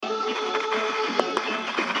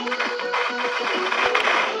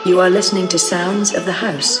You are listening to Sounds of the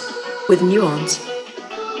House with Nuance.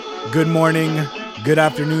 Good morning, good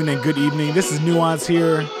afternoon, and good evening. This is Nuance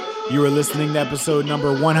here. You are listening to episode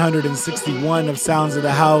number 161 of Sounds of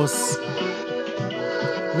the House.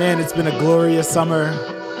 Man, it's been a glorious summer.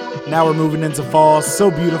 Now we're moving into fall. So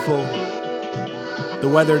beautiful. The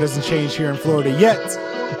weather doesn't change here in Florida yet,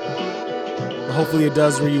 but hopefully it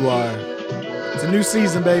does where you are. It's a new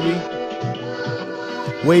season, baby.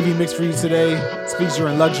 Wavy mix for you today. It's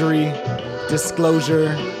featuring Luxury, Disclosure,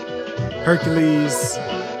 Hercules,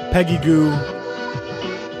 Peggy Goo.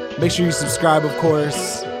 Make sure you subscribe, of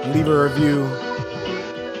course. Leave a review.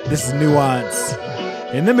 This is Nuance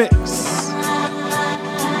in the mix.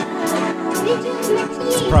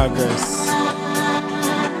 It's progress.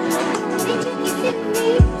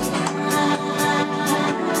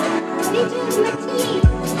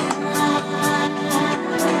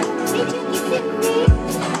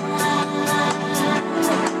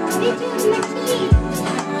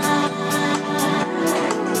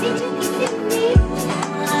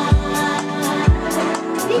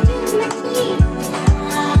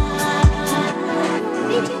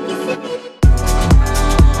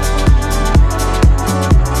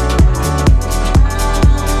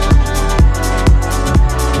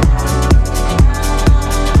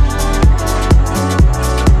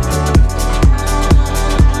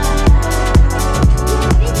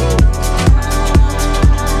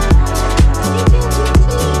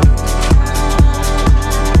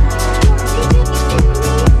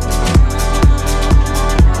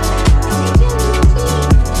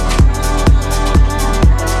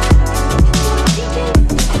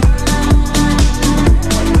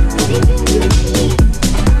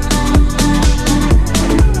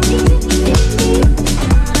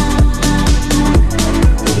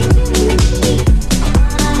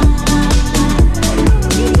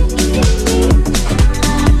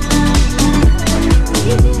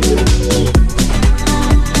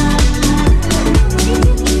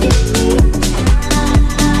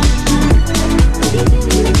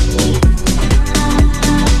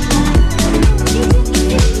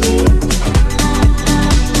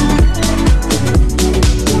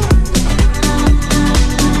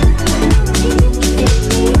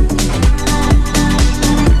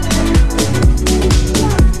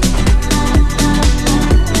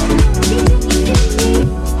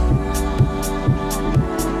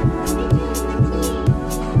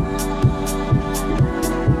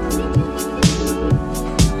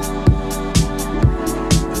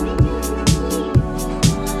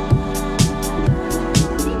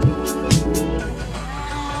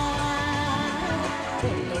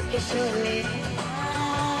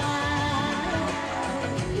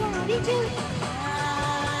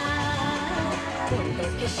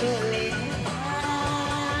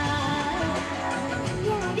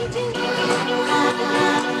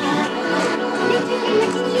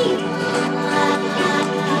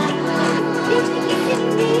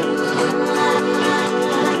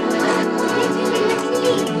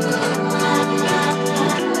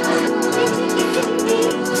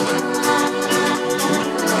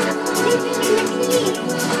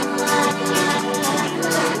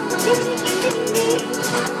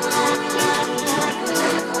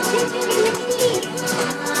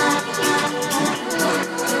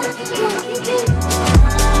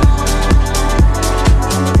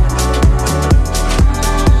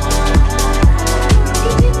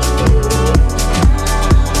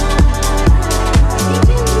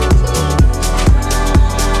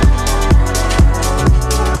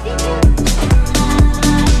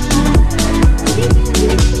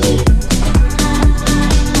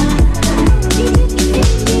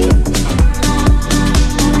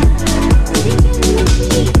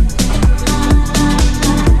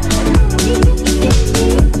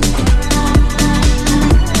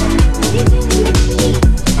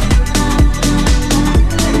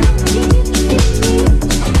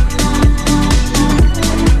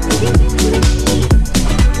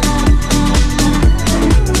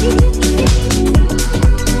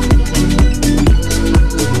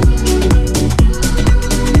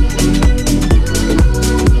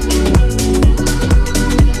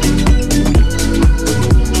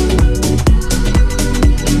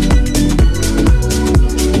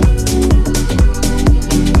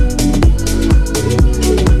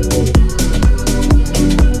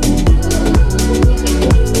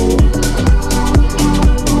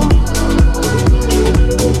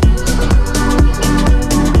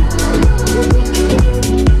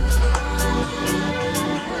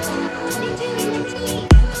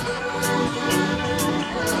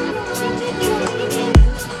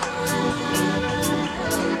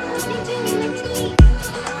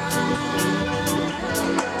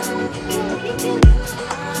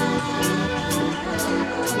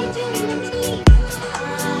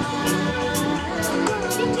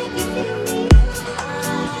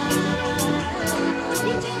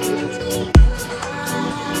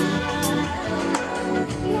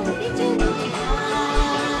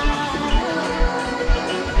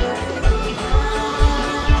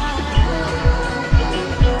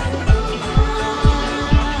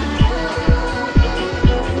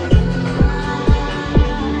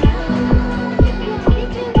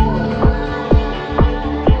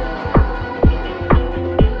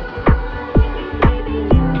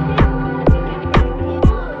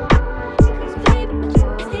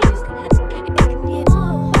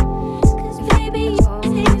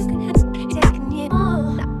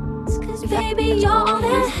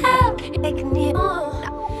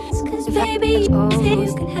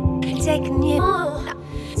 taking you on.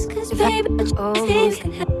 Cause baby, always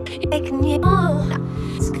can have taking you on.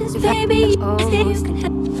 Cause baby, always can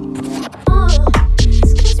have on.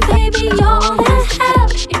 Cause baby, all that have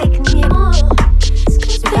taking you on.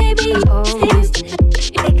 Cause baby, always can have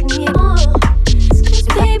taking you on. Cause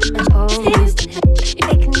baby, always can have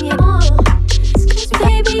taking you on. Cause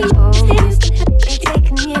baby, always can have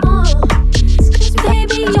taking you on. Cause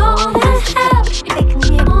baby, all that have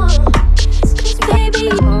taking you on. Cause baby,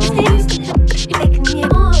 always can have taking you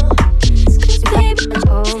on. Cause baby,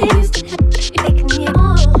 always can have taking you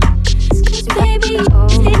on. Cause baby,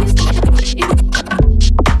 always can have you can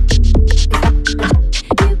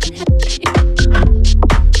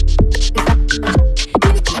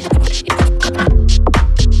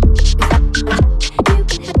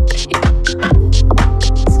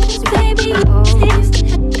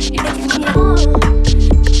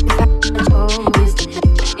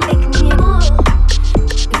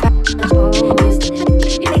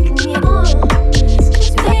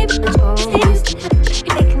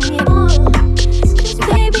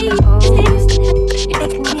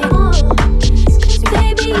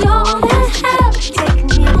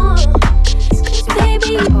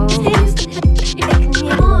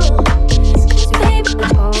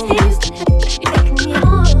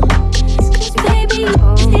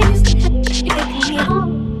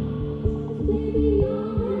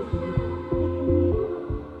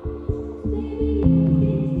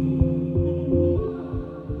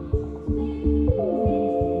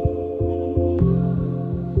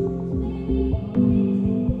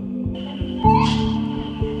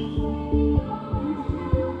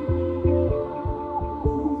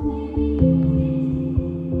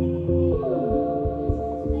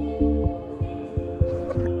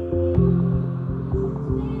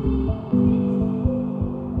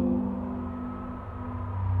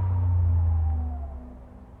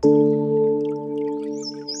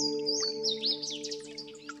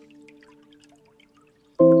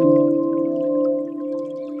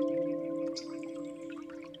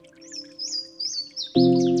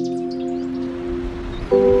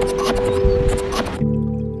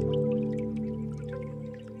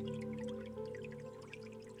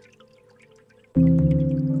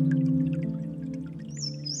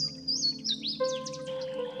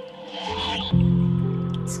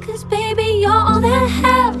cause baby, you're all that I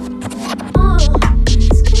have.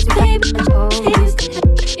 Cause baby, always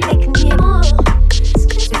taking you on.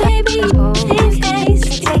 Cause baby, always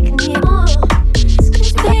taking you on.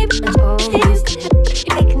 Cause baby, always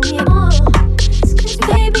taking you on. Cause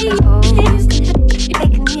baby, always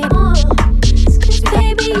taking you on. Cause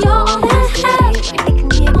baby, you're all that I have.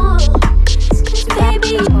 Taking you on. Cause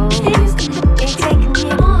baby, always taking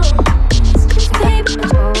you on. Cause baby,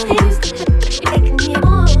 always taking you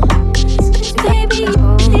on. Cause baby,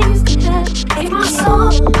 always take my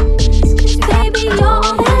soul. Cause baby, you're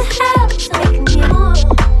all that I have. Taking you on.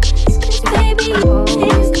 Cause baby,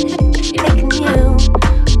 always taking you.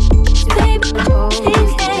 Cause baby,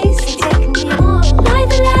 always taking you on. Like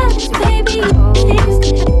the last, baby, always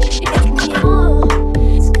taking you on.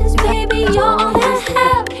 Cause baby, you're all that I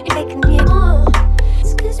have. Taking you on.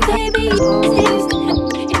 Cause baby, always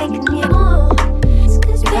taking you on.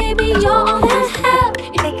 Cause baby, you're all that I have.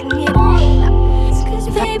 Taking you on. Cause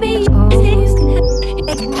baby, always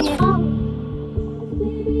taking you on.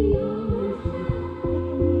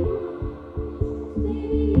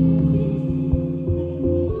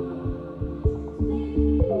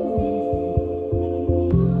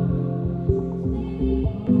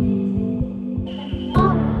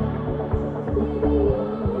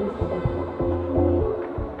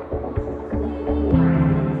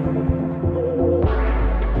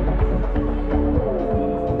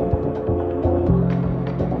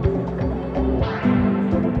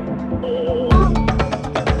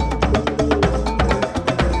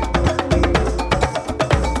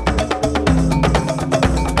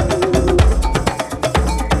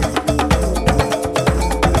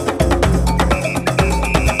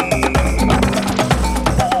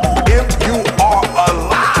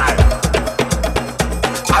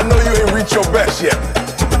 Your best yet.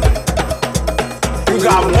 You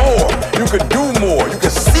got more. You could do more. You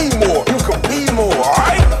could see more. You could be more. All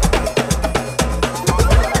right?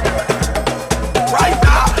 Right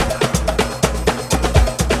now,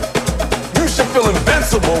 you should feel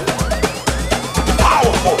invincible,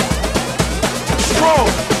 powerful, strong.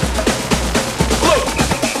 Look,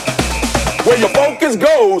 where your focus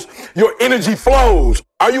goes, your energy flows.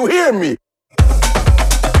 Are you hearing me?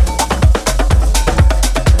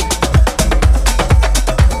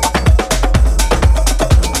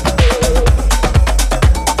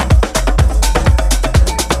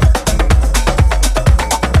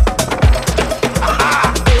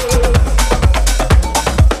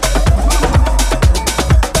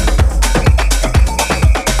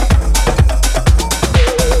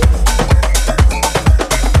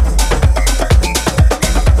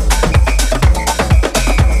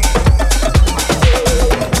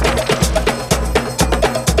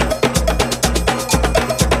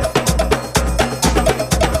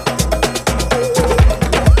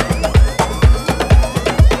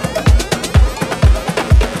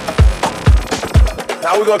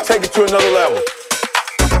 Now we're gonna take it to another level.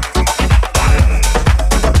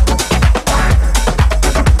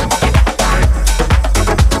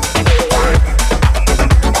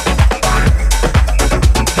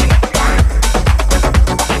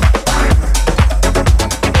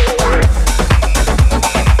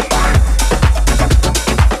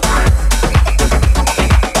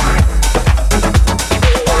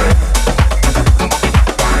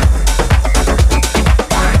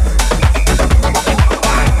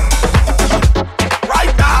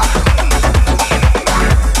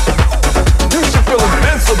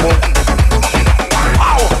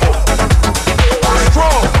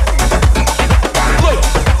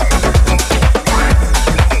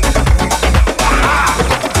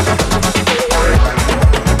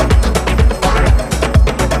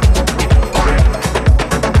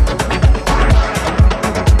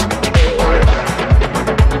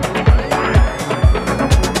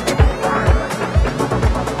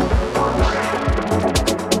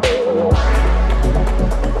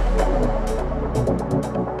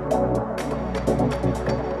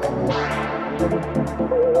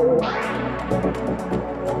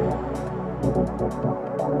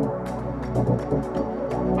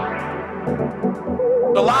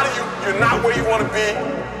 A lot of you, you're not where you want to be.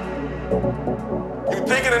 You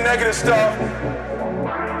thinking of negative stuff.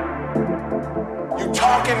 You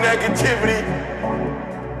talking negativity.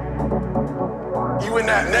 You in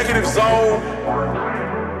that negative zone.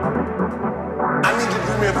 I need you to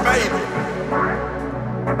do me a favor.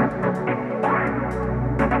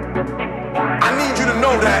 I need you to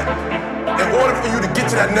know that in order for you to get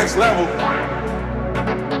to that next level,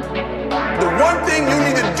 the one thing you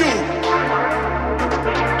need to do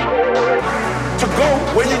to go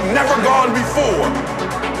where you've never gone before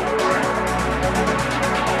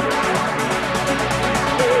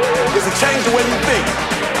is to change the way you think.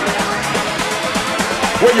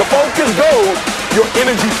 Where your focus goes, your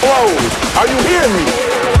energy flows. Are you hearing me?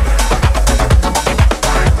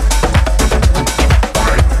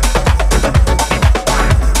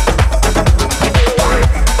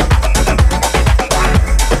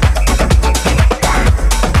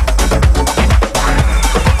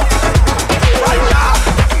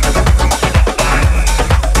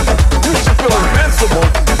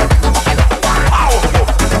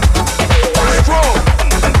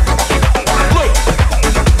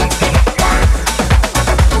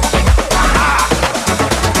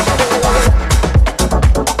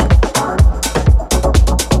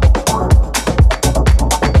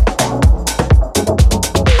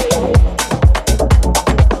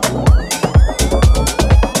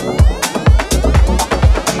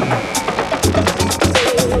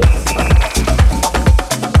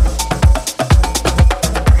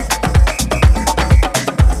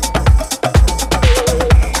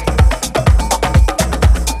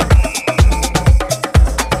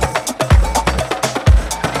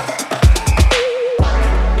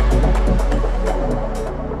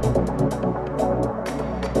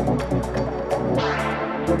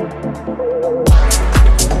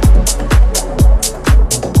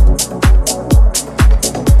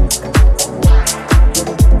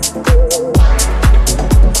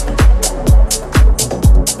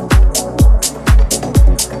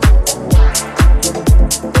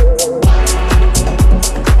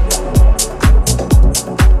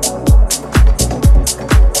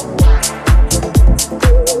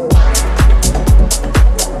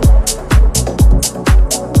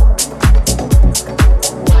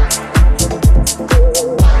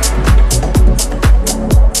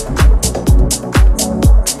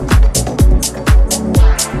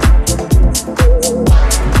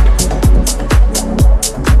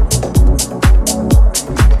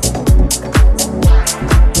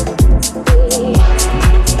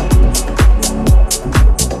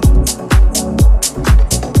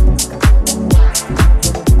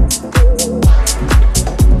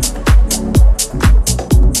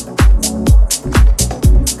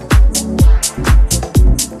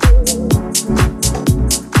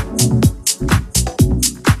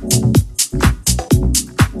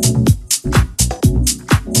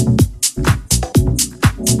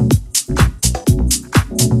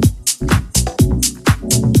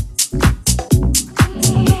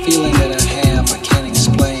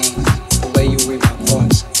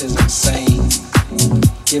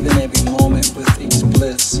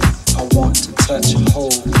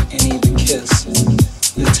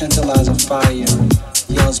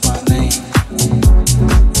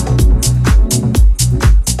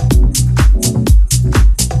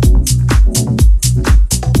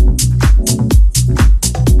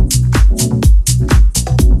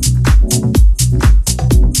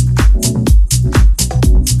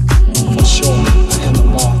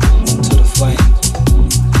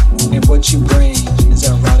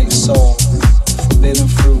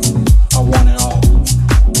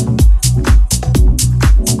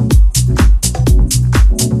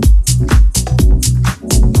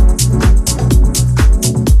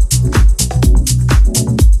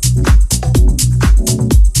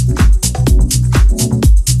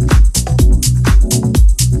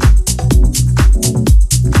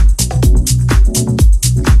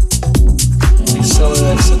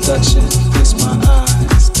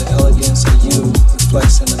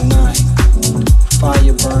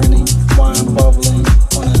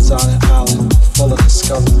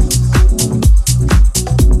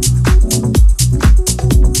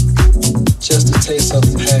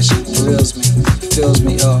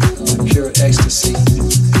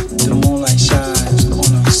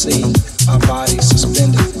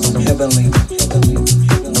 heavenly, heavenly,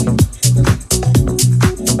 heavenly,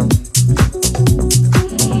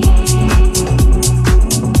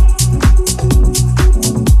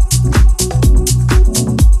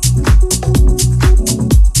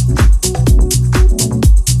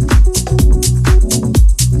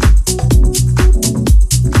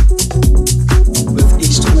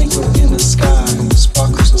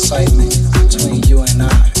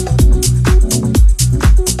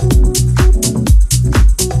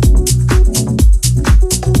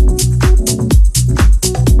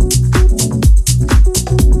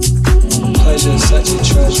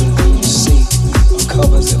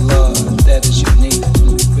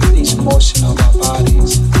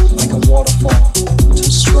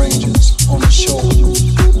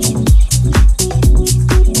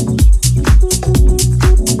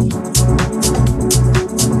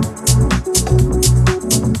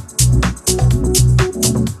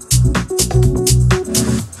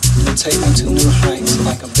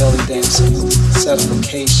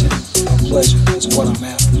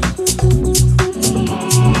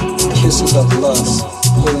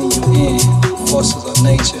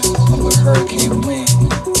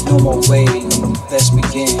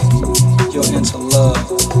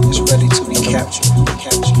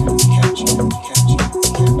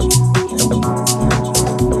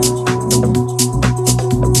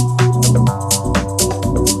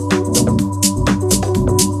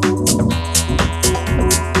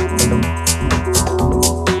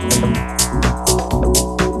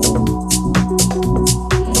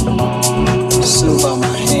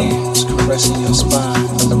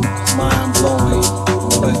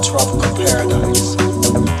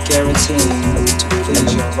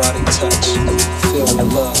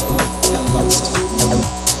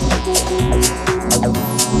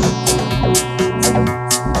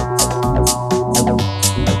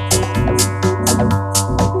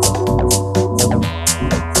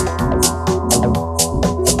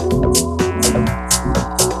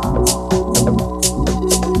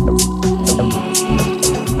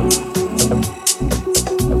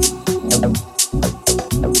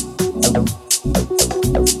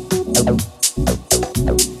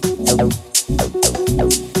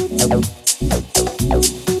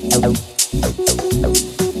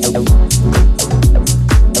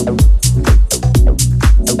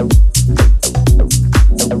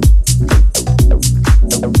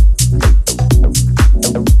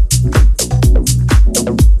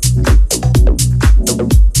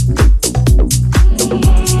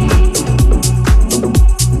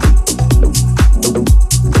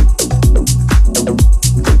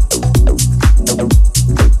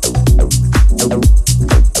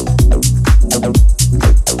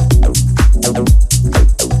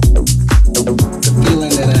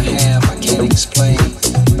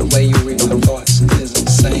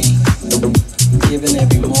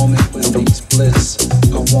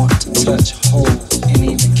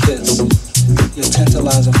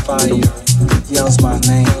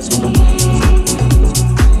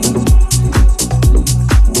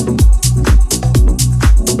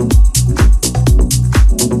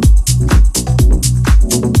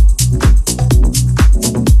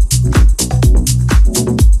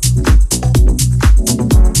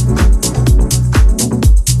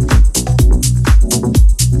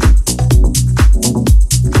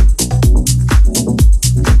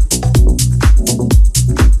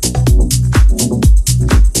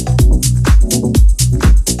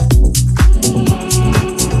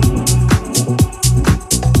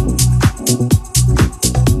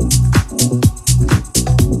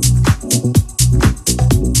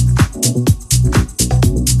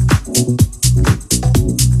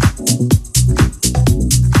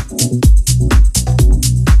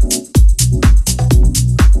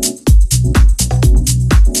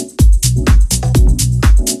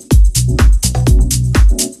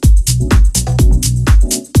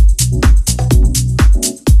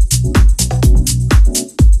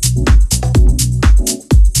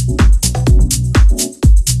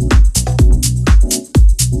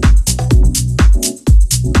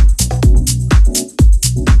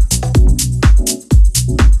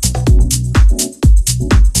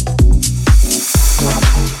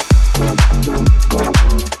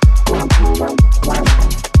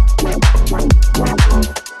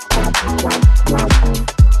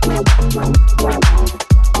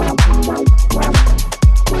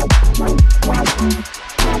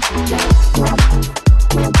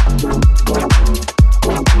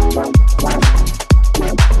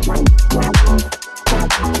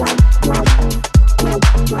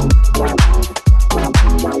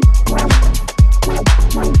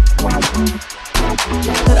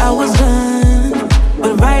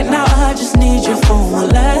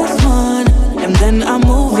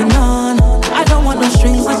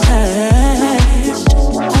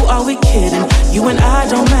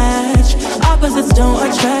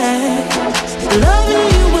 track. Loving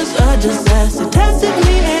you was a disaster. Tested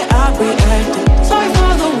me and I reacted. Sorry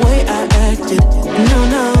for the way I acted. No,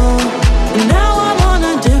 no. Now I'm on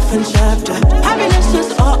a different chapter. Happiness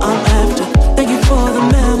is all I'm after. Thank you for the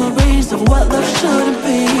memories of what love shouldn't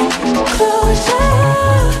be. Closure.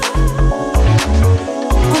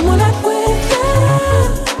 I'm one night with you.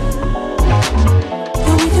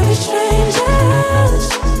 And we could be strangers.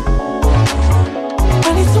 I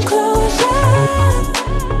need some closure.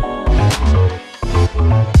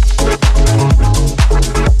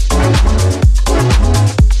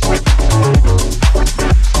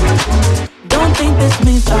 Don't think this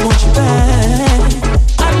means I want you back.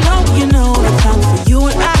 I know you know the time for you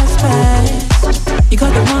and I is past. You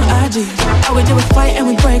got the wrong idea. All we do is fight and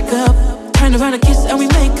we break up. Turn around and kiss and we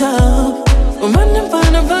make up. We're running,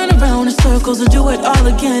 run around in circles and do it all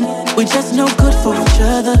again. We just no good for each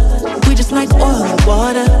other. We just like oil and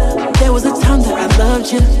water. There was a time that I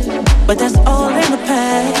loved you, but that's all in the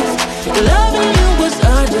past. Loving you was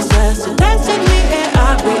a disaster. That's in me and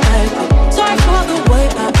I reacted. Sorry for the way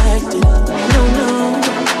I acted. No, no.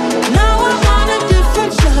 Now I'm on a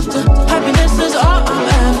different chapter. Happiness is all I'm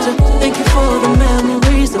after. Thank you for the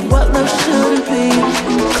memories of what love shouldn't be.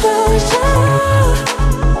 Closure.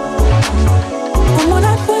 I'm one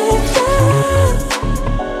night with you.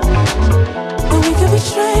 But we could be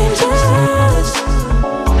strangers.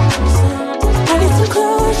 I need some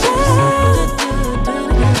closure.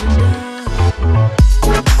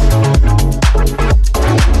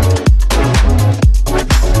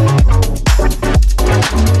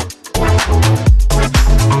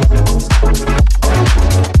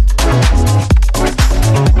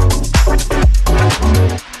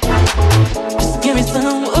 Give me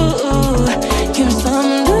some, ooh, give me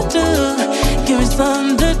some, do-do. Give me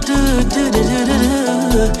some, do-do,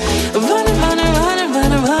 do-do-do-do-do. Running, running, running,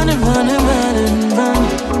 running, running, running, running, running.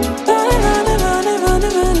 Running, running, running,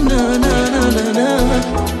 running, running, no, no, no, no, no.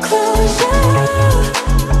 Closure.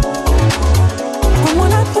 I'm one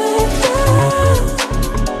night with you.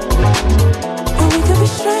 And we could be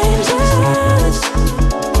strangers.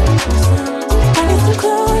 I need some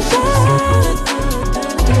closure.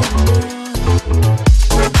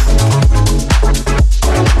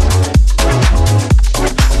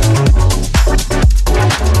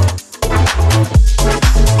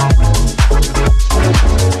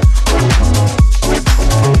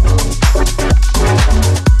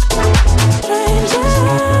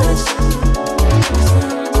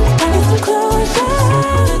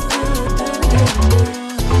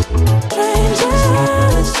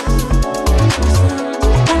 Strangers,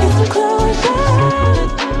 I need some closure.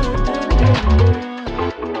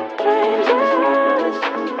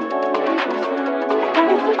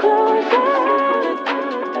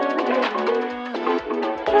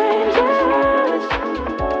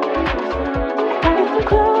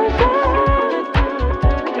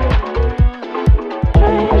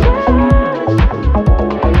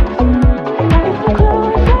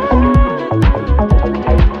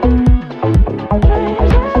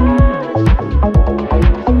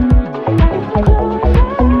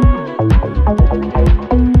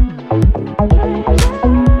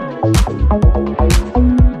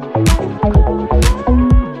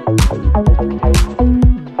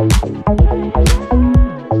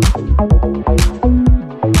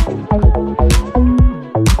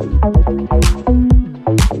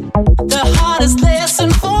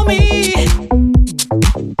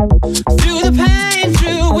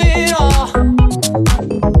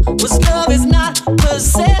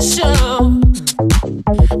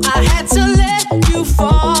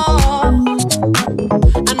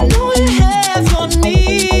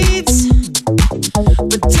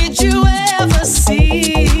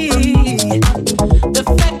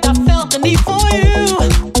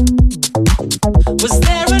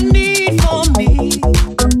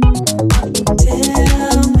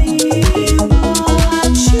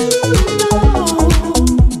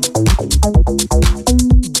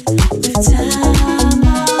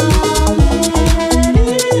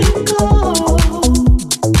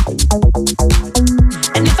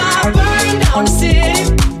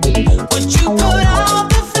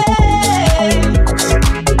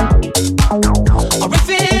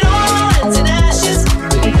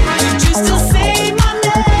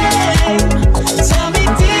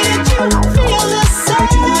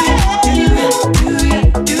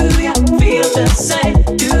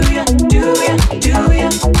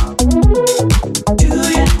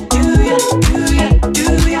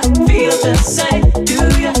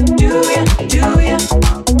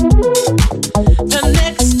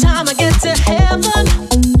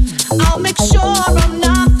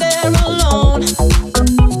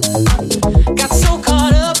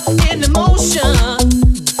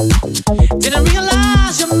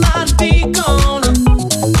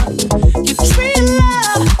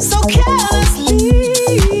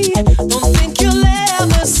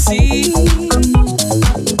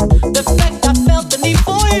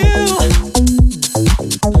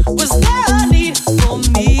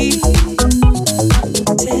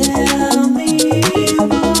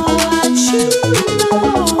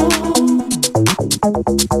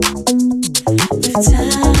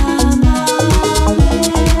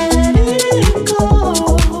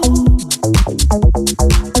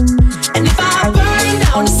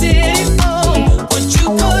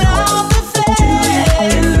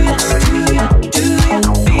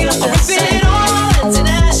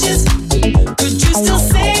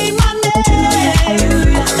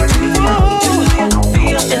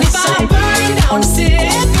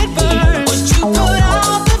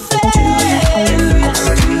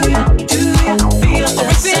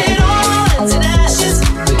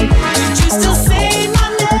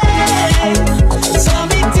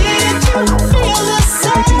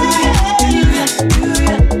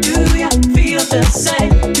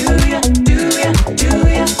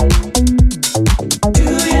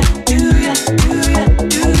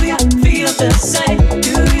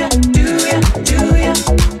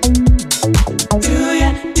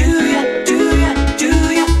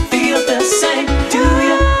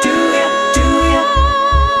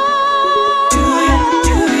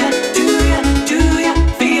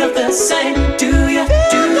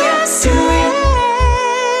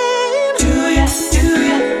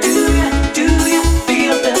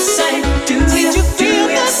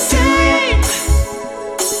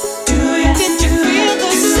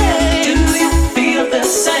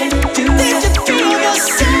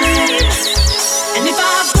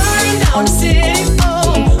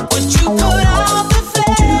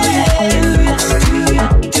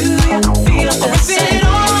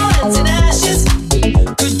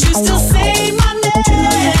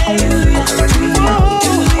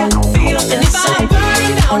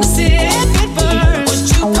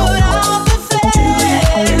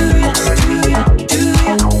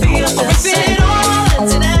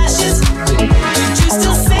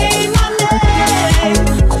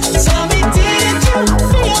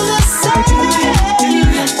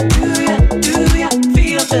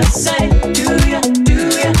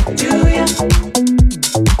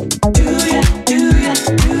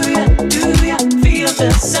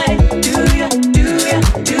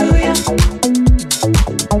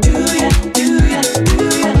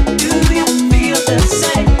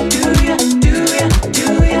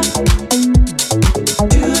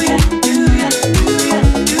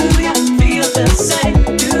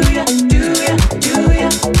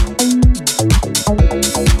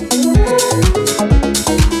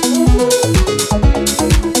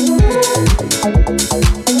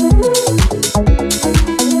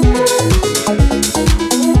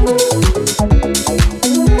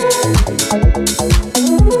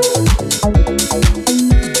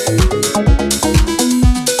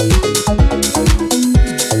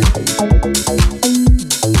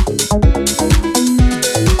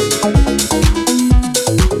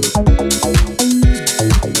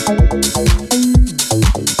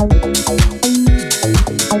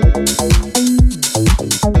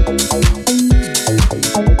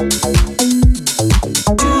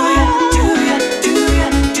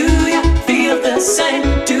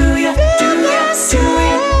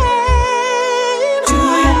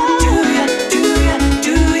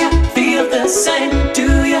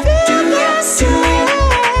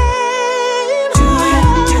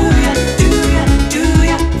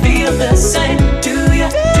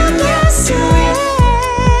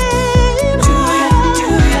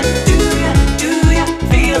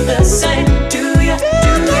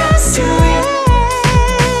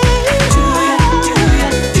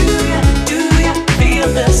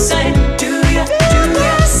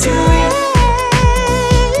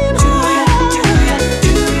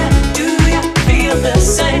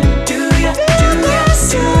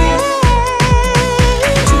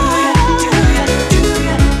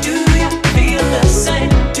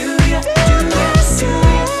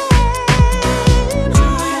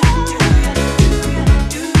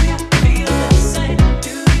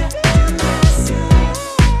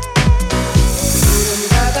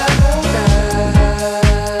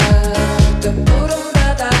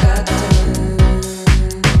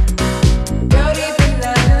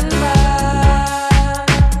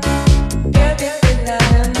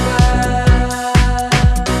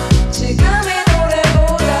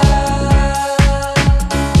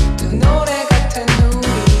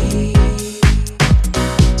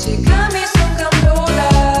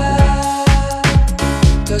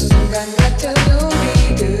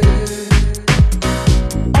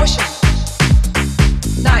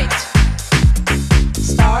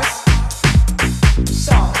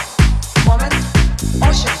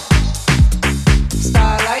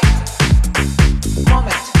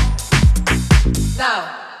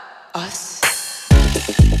 Us.